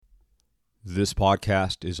This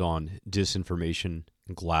podcast is on Disinformation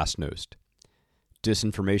and Glasnost.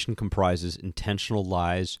 Disinformation comprises intentional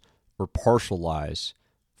lies or partial lies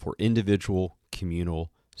for individual,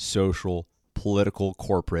 communal, social, political,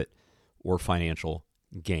 corporate, or financial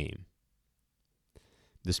gain.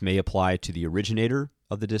 This may apply to the originator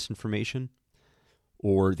of the disinformation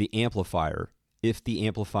or the amplifier if the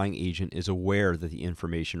amplifying agent is aware that the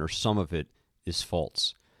information or some of it is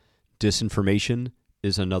false. Disinformation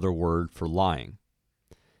is another word for lying,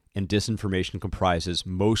 and disinformation comprises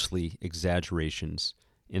mostly exaggerations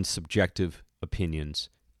and subjective opinions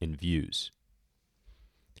and views.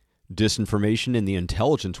 Disinformation in the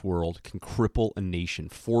intelligence world can cripple a nation,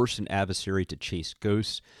 force an adversary to chase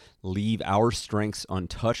ghosts, leave our strengths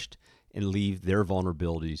untouched, and leave their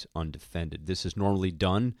vulnerabilities undefended. This is normally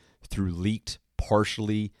done through leaked,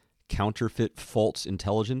 partially counterfeit, false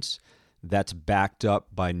intelligence that's backed up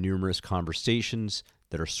by numerous conversations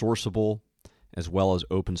that are sourceable, as well as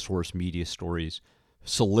open source media stories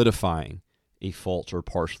solidifying a false or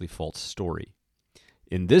partially false story.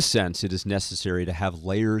 In this sense, it is necessary to have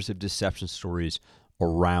layers of deception stories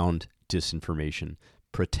around disinformation.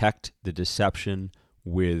 Protect the deception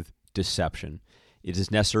with deception. It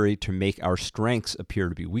is necessary to make our strengths appear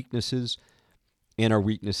to be weaknesses and our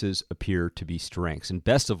weaknesses appear to be strengths. And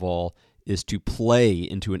best of all is to play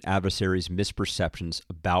into an adversary's misperceptions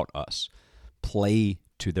about us. Play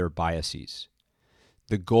to their biases.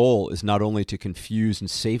 The goal is not only to confuse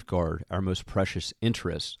and safeguard our most precious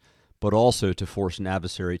interests, but also to force an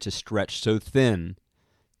adversary to stretch so thin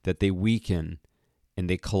that they weaken and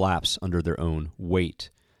they collapse under their own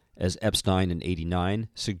weight. As Epstein in '89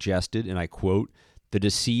 suggested, and I quote, "The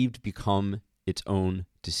deceived become its own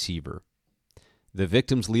deceiver." The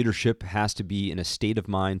victim's leadership has to be in a state of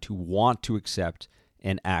mind to want to accept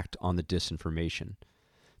and act on the disinformation.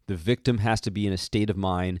 The victim has to be in a state of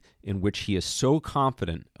mind in which he is so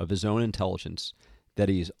confident of his own intelligence that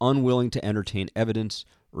he is unwilling to entertain evidence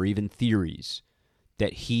or even theories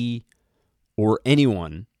that he or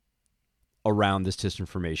anyone around this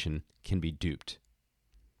disinformation can be duped.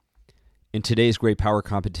 In today's great power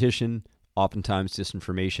competition, oftentimes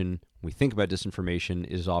disinformation, when we think about disinformation,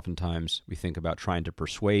 is oftentimes we think about trying to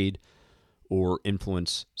persuade or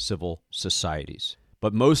influence civil societies.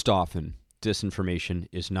 But most often, disinformation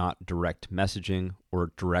is not direct messaging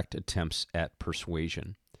or direct attempts at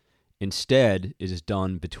persuasion. Instead, it is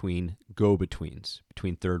done between go-betweens,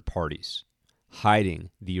 between third parties, hiding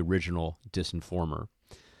the original disinformer.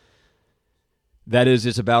 That is,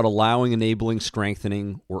 it's about allowing, enabling,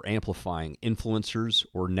 strengthening, or amplifying influencers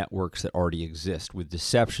or networks that already exist with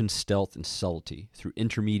deception, stealth, and subtlety through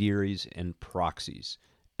intermediaries and proxies,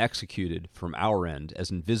 executed from our end as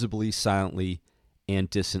invisibly, silently, and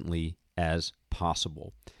distantly as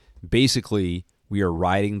possible. Basically, we are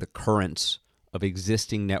riding the currents of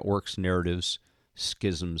existing networks, narratives,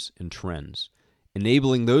 schisms, and trends,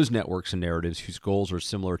 enabling those networks and narratives whose goals are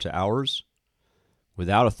similar to ours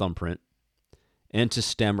without a thumbprint, and to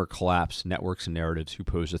stem or collapse networks and narratives who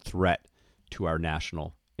pose a threat to our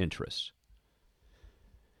national interests.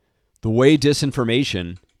 The way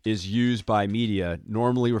disinformation is used by media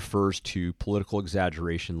normally refers to political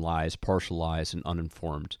exaggeration, lies, partial lies, and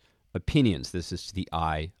uninformed opinions. This is to the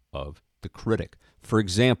eye of the critic. For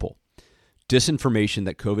example, disinformation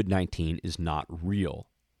that COVID-19 is not real,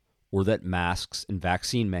 or that masks and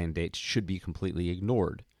vaccine mandates should be completely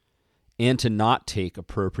ignored, and to not take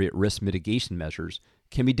appropriate risk mitigation measures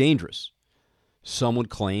can be dangerous. Some would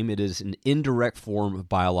claim it is an indirect form of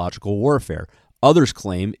biological warfare. Others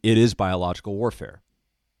claim it is biological warfare.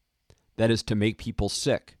 That is to make people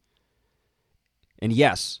sick. And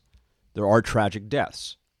yes, there are tragic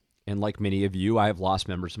deaths. And like many of you, I have lost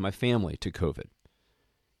members of my family to COVID.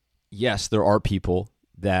 Yes, there are people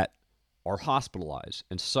that are hospitalized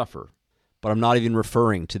and suffer, but I'm not even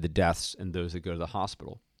referring to the deaths and those that go to the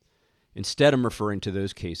hospital. Instead, I'm referring to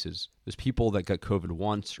those cases, those people that got COVID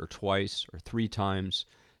once or twice or 3 times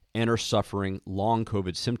and are suffering long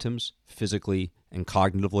COVID symptoms physically and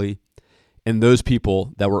cognitively, and those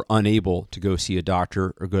people that were unable to go see a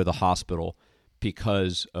doctor or go to the hospital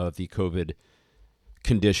because of the COVID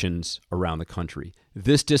conditions around the country.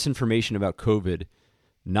 This disinformation about COVID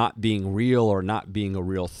not being real or not being a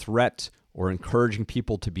real threat or encouraging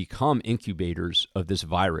people to become incubators of this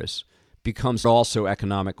virus becomes also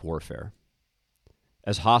economic warfare.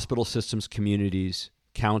 As hospital systems, communities,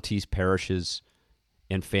 counties, parishes,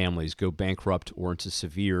 and families go bankrupt or into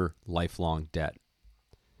severe lifelong debt.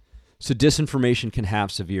 So disinformation can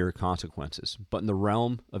have severe consequences, but in the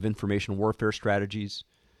realm of information warfare strategies,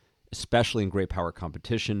 especially in great power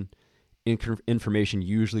competition, disinformation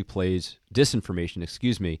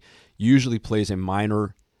usually plays a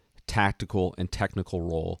minor tactical and technical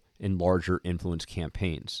role in larger influence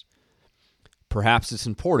campaigns. Perhaps it's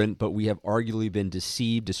important, but we have arguably been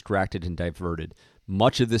deceived, distracted, and diverted.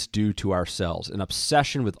 Much of this due to ourselves, an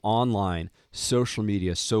obsession with online, social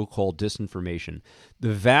media, so-called disinformation,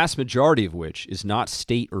 the vast majority of which is not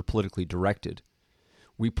state or politically directed.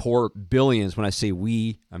 We pour billions, when I say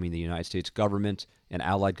we, I mean the United States government and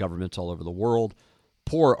allied governments all over the world,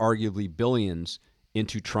 pour arguably billions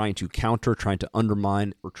into trying to counter, trying to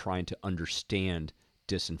undermine, or trying to understand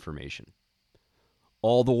disinformation.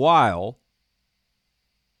 All the while,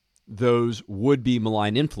 those would-be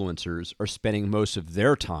malign influencers are spending most of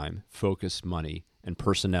their time, focus, money, and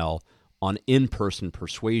personnel on in-person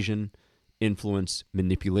persuasion, influence,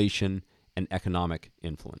 manipulation, and economic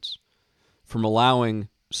influence. From allowing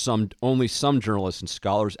only some journalists and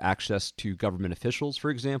scholars access to government officials, for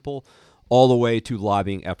example, all the way to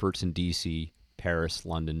lobbying efforts in D.C., Paris,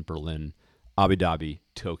 London, Berlin, Abu Dhabi,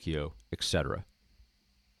 Tokyo, etc.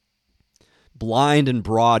 Blind and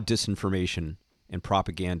broad disinformation and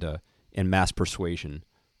propaganda and mass persuasion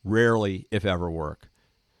rarely, if ever, work.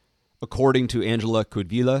 According to Angela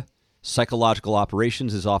Kudvila, psychological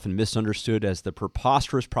operations is often misunderstood as the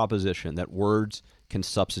preposterous proposition that words can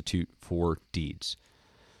substitute for deeds.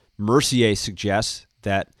 Mercier suggests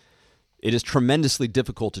that it is tremendously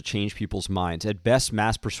difficult to change people's minds. At best,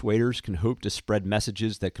 mass persuaders can hope to spread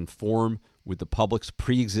messages that conform with the public's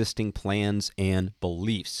pre-existing plans and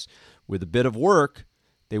beliefs. With a bit of work,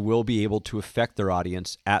 they will be able to affect their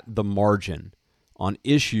audience at the margin on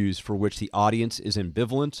issues for which the audience is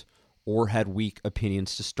ambivalent or had weak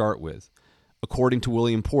opinions to start with. According to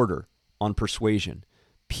William Porter on persuasion,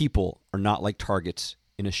 people are not like targets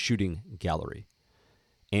in a shooting gallery.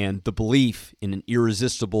 And the belief in an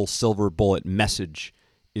irresistible silver bullet message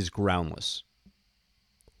is groundless.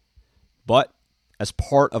 But as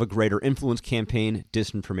part of a greater influence campaign,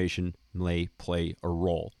 disinformation may play a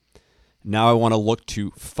role. Now I want to look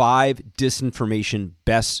to 5 disinformation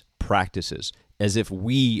best practices, as if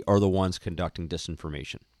we are the ones conducting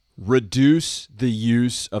disinformation. Reduce the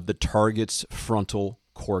use of the target's frontal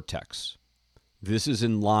cortex. This is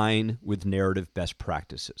in line with narrative best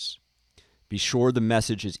practices. Be sure the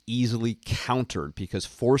message is easily countered, because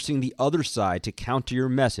forcing the other side to counter your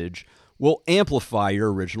message will amplify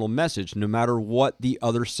your original message, no matter what the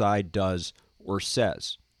other side does or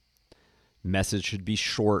says. Message should be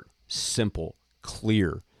short, simple,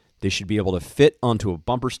 clear. They should be able to fit onto a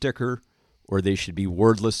bumper sticker, or they should be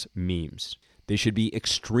wordless memes. They should be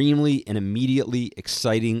extremely and immediately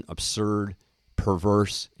exciting, absurd,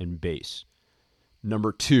 perverse, and base.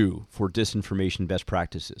 Number 2 for disinformation best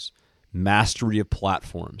practices: mastery of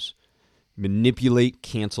platforms. Manipulate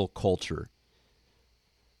cancel culture.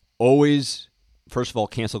 First of all,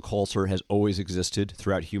 cancel culture has always existed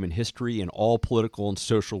throughout human history in all political and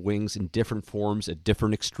social wings in different forms, at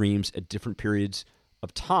different extremes, at different periods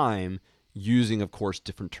of time, using, of course,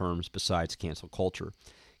 different terms besides cancel culture.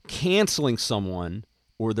 Canceling someone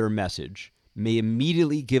or their message may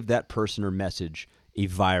immediately give that person or message a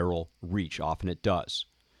viral reach. Often it does.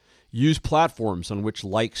 Use platforms on which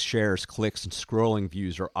likes, shares, clicks, and scrolling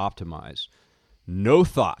views are optimized. No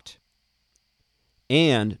thought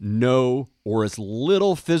and no or as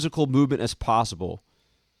little physical movement as possible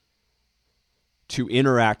to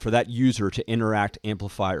interact, for that user to interact,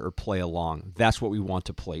 amplify, or play along. That's what we want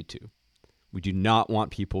to play to. We do not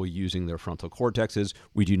want people using their frontal cortexes.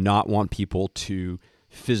 We do not want people to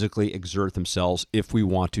physically exert themselves if we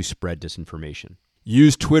want to spread disinformation.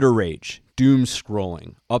 Use Twitter rage, doom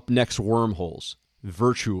scrolling, up next wormholes,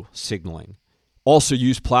 virtue signaling. Also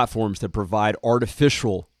use platforms that provide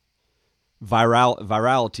artificial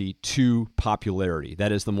virality to popularity.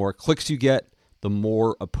 That is, the more clicks you get, the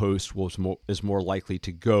more a post is more likely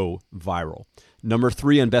to go viral. Number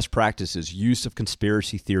 3 on best practices: use of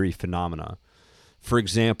conspiracy theory phenomena. For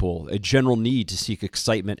example, a general need to seek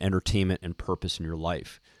excitement, entertainment, and purpose in your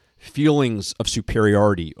life. Feelings of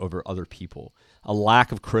superiority over other people. A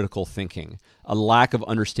lack of critical thinking. A lack of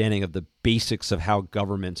understanding of the basics of how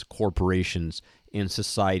governments, corporations, and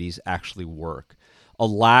societies actually work. A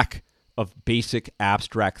lack of basic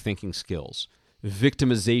abstract thinking skills.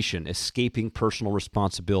 Victimization, escaping personal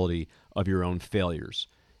responsibility of your own failures.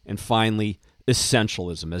 And finally,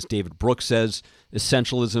 essentialism. As David Brooks says,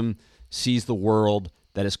 essentialism sees the world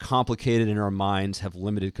that is complicated in our minds, have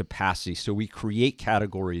limited capacity. So we create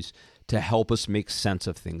categories to help us make sense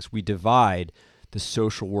of things. We divide the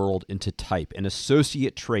social world into type and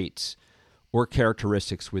associate traits or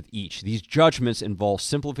characteristics with each. These judgments involve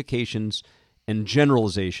simplifications and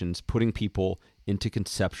generalizations, putting people into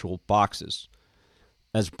conceptual boxes.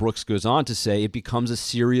 As Brooks goes on to say, it becomes a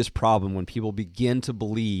serious problem when people begin to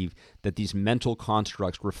believe that these mental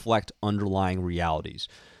constructs reflect underlying realities.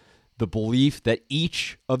 The belief that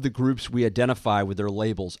each of the groups we identify with their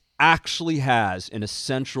labels actually has an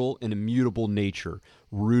essential and immutable nature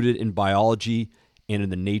rooted in biology and in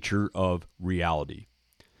the nature of reality.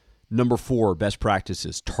 Number 4, best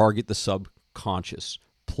practices: target the subconscious,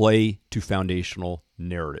 play to foundational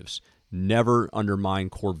narratives, never undermine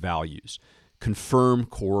core values, confirm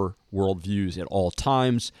core worldviews at all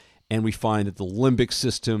times, and we find that the limbic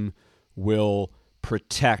system will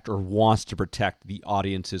protect or wants to protect the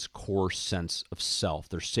audience's core sense of self,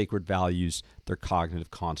 their sacred values, their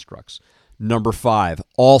cognitive constructs. Number 5,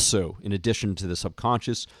 also, in addition to the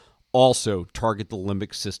subconscious, also target the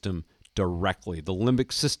limbic system directly. The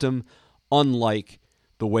limbic system, unlike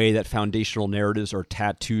the way that foundational narratives are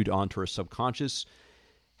tattooed onto our subconscious,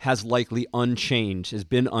 has been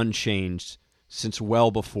unchanged since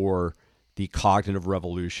well before the cognitive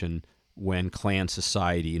revolution, when clan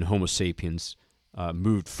society and Homo sapiens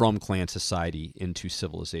moved from clan society into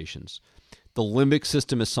civilizations. The limbic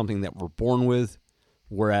system is something that we're born with,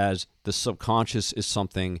 whereas the subconscious is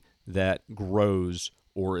something that grows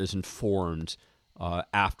or is informed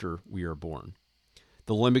after we are born.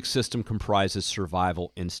 The limbic system comprises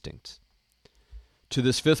survival instincts. To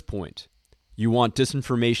this 5th point, you want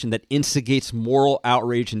disinformation that instigates moral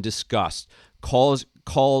outrage and disgust,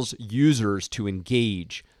 calls users to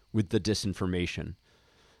engage with the disinformation,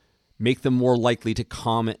 make them more likely to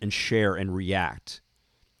comment and share and react.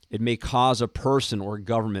 It may cause a person or a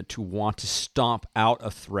government to want to stomp out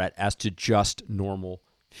a threat as to just normal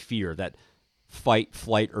fear, that fight,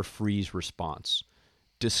 flight, or freeze response.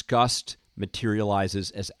 Disgust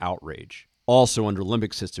materializes as outrage. Also, under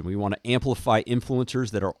limbic system, we want to amplify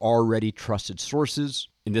influencers that are already trusted sources.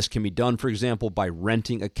 And this can be done, for example, by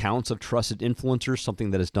renting accounts of trusted influencers,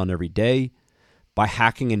 something that is done every day, by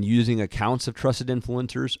hacking and using accounts of trusted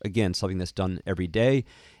influencers, again, something that's done every day,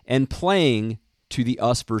 and playing to the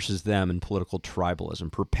us versus them and political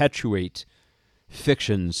tribalism, perpetuate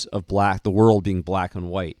fictions of the world being black and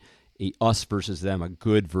white, a us versus them, a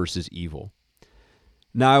good versus evil.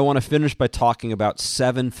 Now, I want to finish by talking about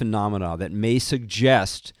 7 phenomena that may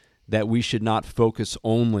suggest that we should not focus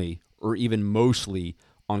only or even mostly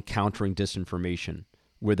on countering disinformation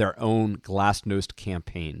with our own Glasnost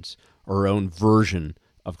campaigns, our own version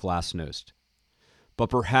of Glasnost, but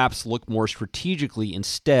perhaps look more strategically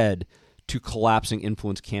instead to collapsing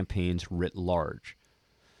influence campaigns writ large.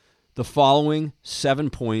 The following 7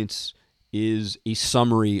 points is a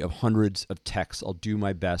summary of hundreds of texts. I'll do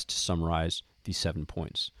my best to summarize these 7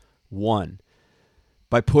 points. 1,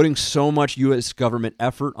 by putting so much U.S. government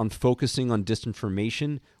effort on focusing on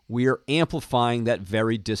disinformation, we are amplifying that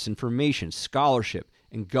very disinformation. Scholarship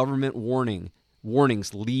and government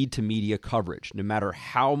warnings lead to media coverage. No matter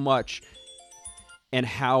how much and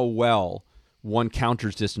how well one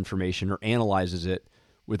counters disinformation or analyzes it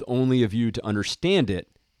with only a view to understand it,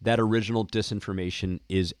 that original disinformation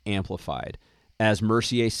is amplified. As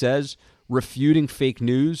Mercier says, refuting fake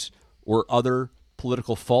news or other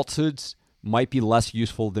political falsehoods might be less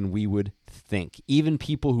useful than we would think. Even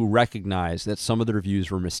people who recognize that some of their views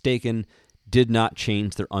were mistaken did not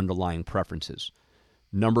change their underlying preferences.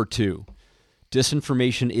 Number 2,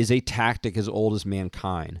 disinformation is a tactic as old as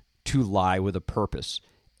mankind, to lie with a purpose.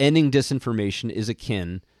 Ending disinformation is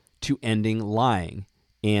akin to ending lying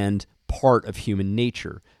and part of human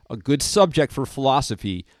nature, a good subject for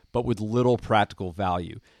philosophy, but with little practical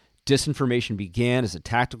value. Disinformation began as a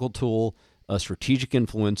tactical tool, a strategic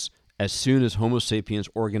influence, as soon as Homo sapiens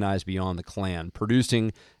organized beyond the clan,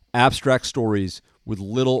 producing abstract stories with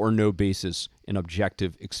little or no basis in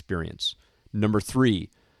objective experience. Number 3,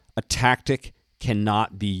 a tactic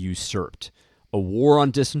cannot be usurped. A war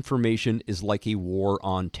on disinformation is like a war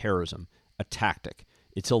on terrorism, a tactic.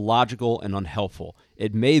 It's illogical and unhelpful.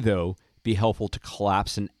 It may, though, be helpful to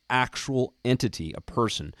collapse an actual entity, a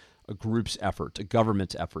person, a group's efforts, a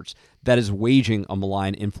government's efforts, that is waging a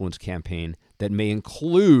malign influence campaign that may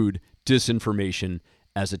include disinformation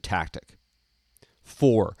as a tactic.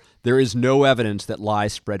 4, there is no evidence that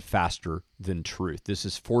lies spread faster than truth. This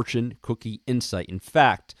is fortune cookie insight. In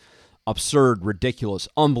fact, absurd, ridiculous,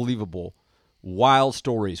 unbelievable, wild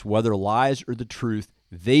stories, whether lies or the truth,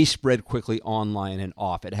 they spread quickly online and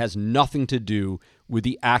off. It has nothing to do with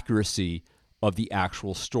the accuracy of the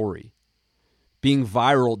actual story. Being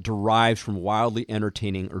viral derives from wildly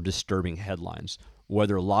entertaining or disturbing headlines,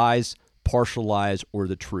 whether lies, partial lies, or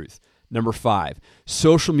the truth. Number 5,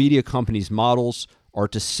 social media companies' models are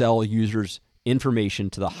to sell users information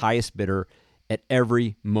to the highest bidder at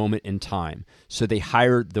every moment in time. So they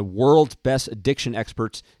hired the world's best addiction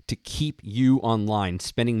experts to keep you online,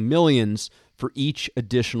 spending millions for each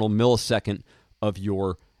additional millisecond of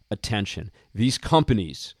your attention. These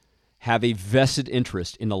companies have a vested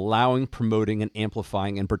interest in allowing, promoting, and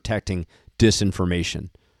amplifying and protecting disinformation.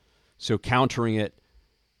 So countering it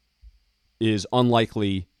is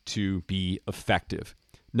unlikely to be effective.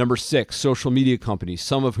 Number 6, social media companies,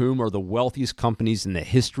 some of whom are the wealthiest companies in the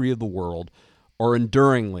history of the world, are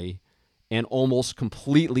enduringly and almost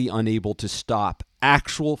completely unable to stop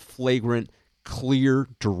actual, flagrant, clear,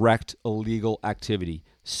 direct illegal activity,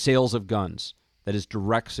 sales of guns, that is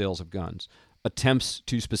direct sales of guns, attempts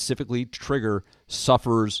to specifically trigger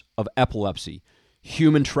sufferers of epilepsy,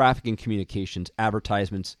 human trafficking communications,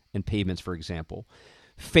 advertisements, and payments, for example.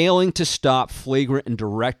 Failing to stop flagrant and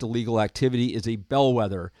direct illegal activity is a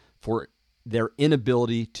bellwether for their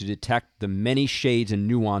inability to detect the many shades and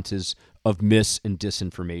nuances of mis- and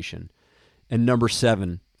disinformation. And number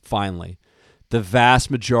 7, finally, the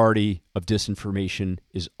vast majority of disinformation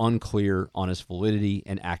is unclear on its validity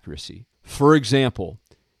and accuracy. For example,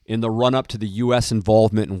 in the run-up to the U.S.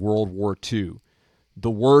 involvement in World War II,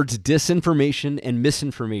 the words disinformation and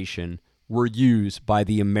misinformation were used by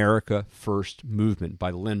the America First movement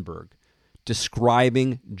by Lindbergh,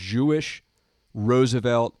 describing Jewish,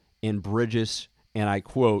 Roosevelt, and British, and I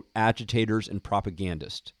quote, agitators and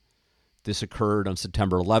propagandists. This occurred on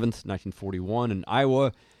September 11th, 1941 in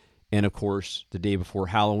Iowa, and of course, the day before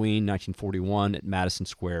Halloween, 1941 at Madison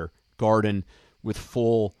Square Garden, with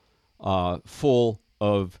full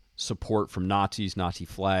of support from Nazis, Nazi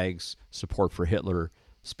flags, support for Hitler,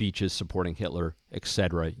 speeches supporting Hitler,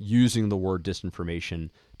 etc., using the word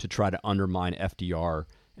disinformation to try to undermine FDR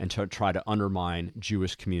and to try to undermine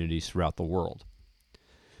Jewish communities throughout the world.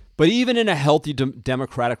 But even in a healthy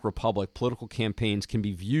democratic republic, political campaigns can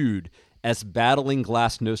be viewed as battling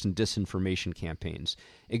glasnost and disinformation campaigns,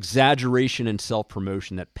 exaggeration and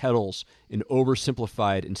self-promotion that peddles in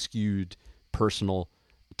oversimplified and skewed personal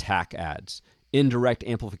attack ads, indirect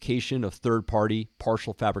amplification of third-party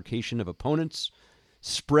partial fabrication of opponents,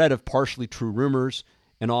 spread of partially true rumors,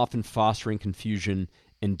 and often fostering confusion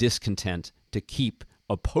and discontent to keep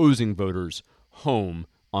opposing voters home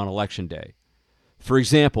on Election Day. For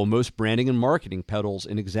example, most branding and marketing peddles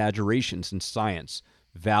in exaggerations in science,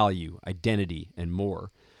 value, identity, and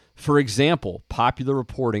more. For example, popular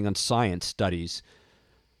reporting on science studies,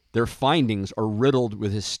 their findings are riddled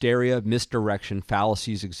with hysteria, misdirection,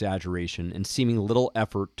 fallacies, exaggeration, and seeming little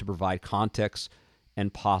effort to provide context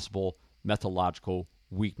and possible methodological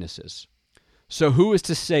weaknesses. So who is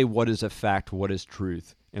to say what is a fact, what is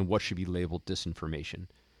truth, and what should be labeled disinformation?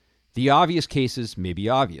 The obvious cases may be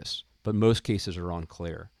obvious, but most cases are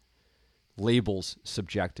unclear. Labels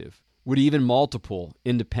subjective. Would even multiple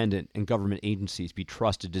independent and government agencies be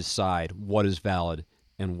trusted to decide what is valid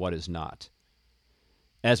and what is not?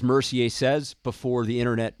 As Mercier says, before the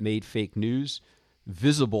internet made fake news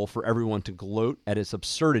visible for everyone to gloat at its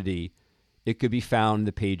absurdity, it could be found in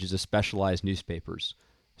the pages of specialized newspapers,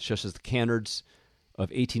 such as the canards of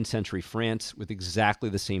 18th century France, with exactly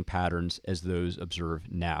the same patterns as those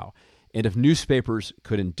observed now. And if newspapers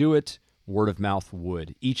couldn't do it, word of mouth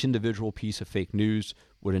would. Each individual piece of fake news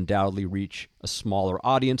would undoubtedly reach a smaller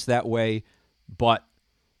audience that way, but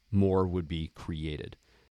more would be created.